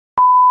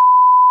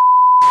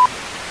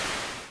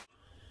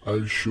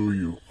I'll show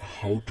you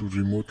how to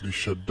remotely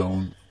shut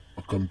down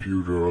a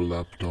computer or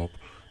laptop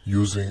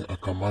using a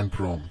command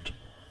prompt.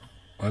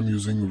 I'm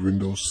using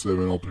Windows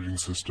 7 operating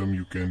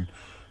system.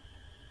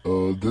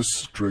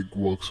 This trick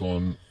works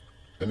on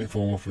any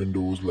form of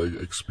Windows like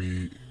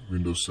XP,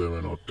 Windows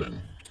 7 or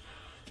 10.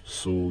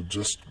 So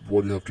just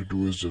what you have to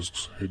do is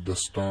just hit the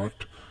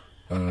start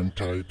and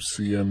type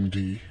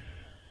CMD.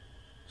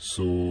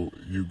 So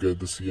you get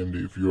the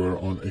CMD. If you are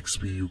on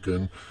XP, you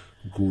can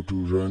go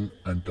to run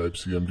and type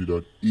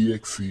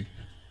cmd.exe.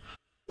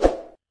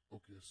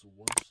 Okay, so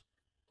once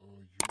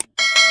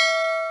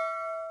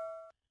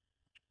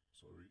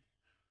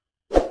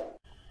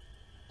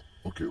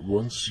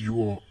once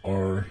you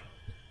are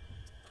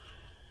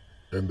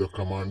in the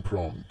command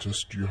prompt,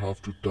 just you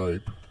have to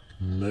type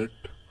net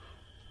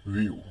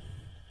view.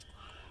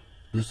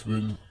 This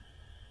will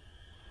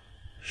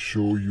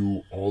show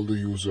you all the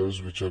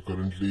users which are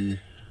currently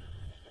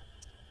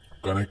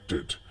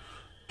connected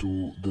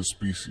to this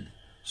PC.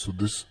 So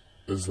this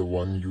is the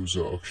one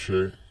user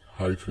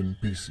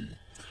Akshay-PC.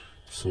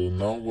 So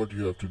now what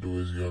you have to do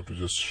is you have to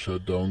just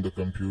shut down the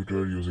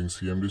computer using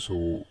CMD.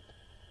 So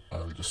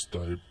I'll just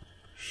type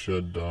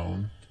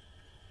shutdown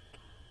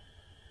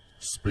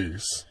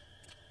space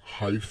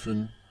 -I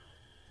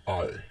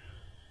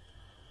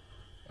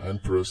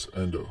and press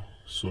enter.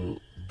 So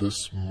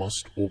this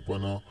must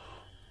open a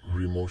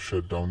remote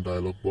shutdown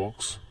dialog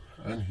box,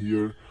 and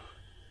here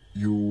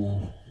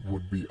you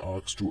would be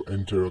asked to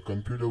enter a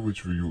computer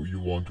which you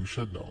want to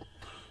shut down.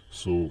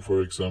 So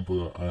for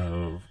example,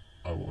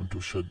 I want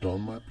to shut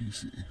down my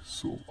PC,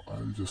 so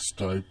I'll just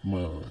type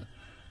my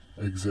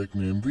exact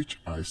name which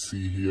I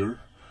see here,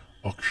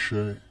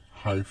 Akshay-PC.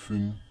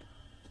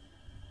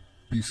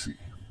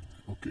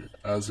 Okay,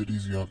 as it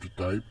is you have to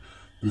type.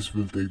 This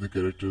will take the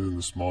characters in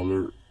the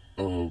smaller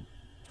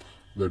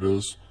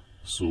letters,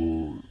 so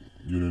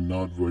you need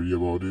not worry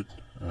about it,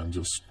 and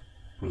just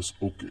press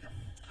OK.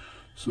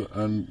 So,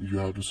 and you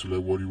have to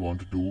select what you want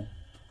to do,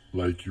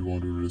 like you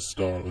want to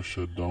restart or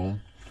shut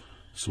down.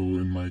 So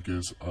in my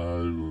case,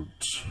 I would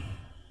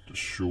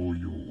just show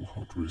you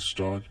how to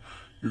restart.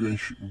 You can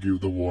give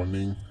the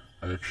warning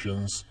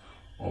actions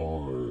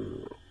or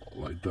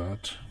like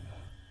that.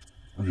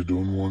 If you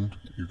don't want,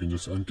 you can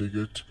just untick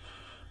it.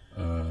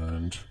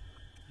 And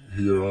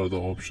here are the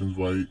options.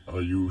 Why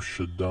are you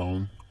shut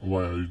down?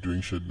 Why are you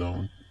doing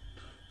shutdown?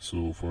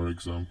 So for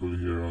example,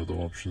 here are the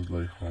options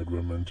like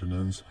hardware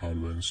maintenance,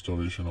 hardware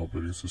installation,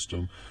 operating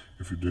system.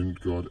 If you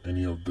didn't got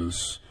any of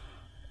this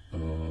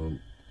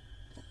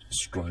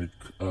strike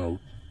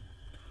out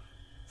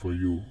for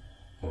you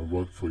or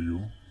work for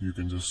you, you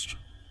can just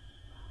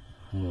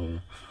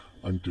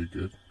untick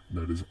it.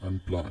 That is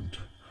unplanned.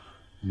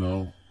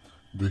 Now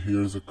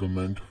here's a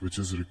comment which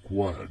is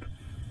required.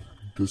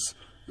 This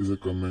is a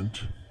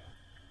comment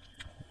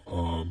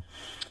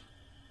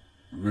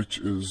which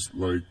is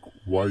like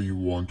why you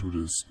want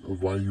to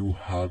why you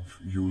have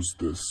used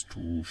this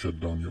to shut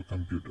down your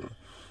computer.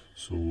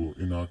 So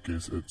in our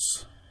case,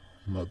 it's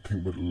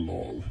nothing but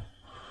lol.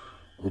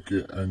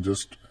 Okay, and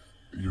just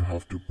you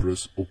have to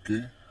press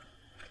OK,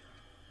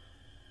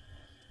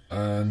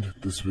 and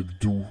this will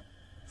do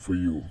for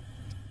you.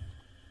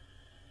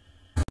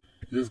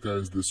 Yes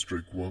guys, this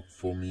trick worked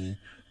for me.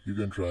 You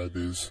can try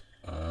this,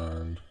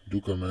 and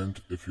do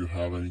comment if you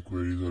have any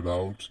queries or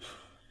doubts,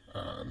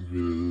 and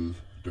we'll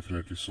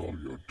definitely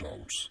solve your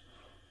doubts.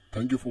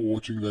 Thank you for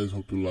watching guys.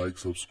 Hope you like,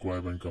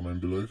 subscribe and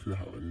comment below if you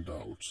have any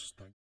doubts.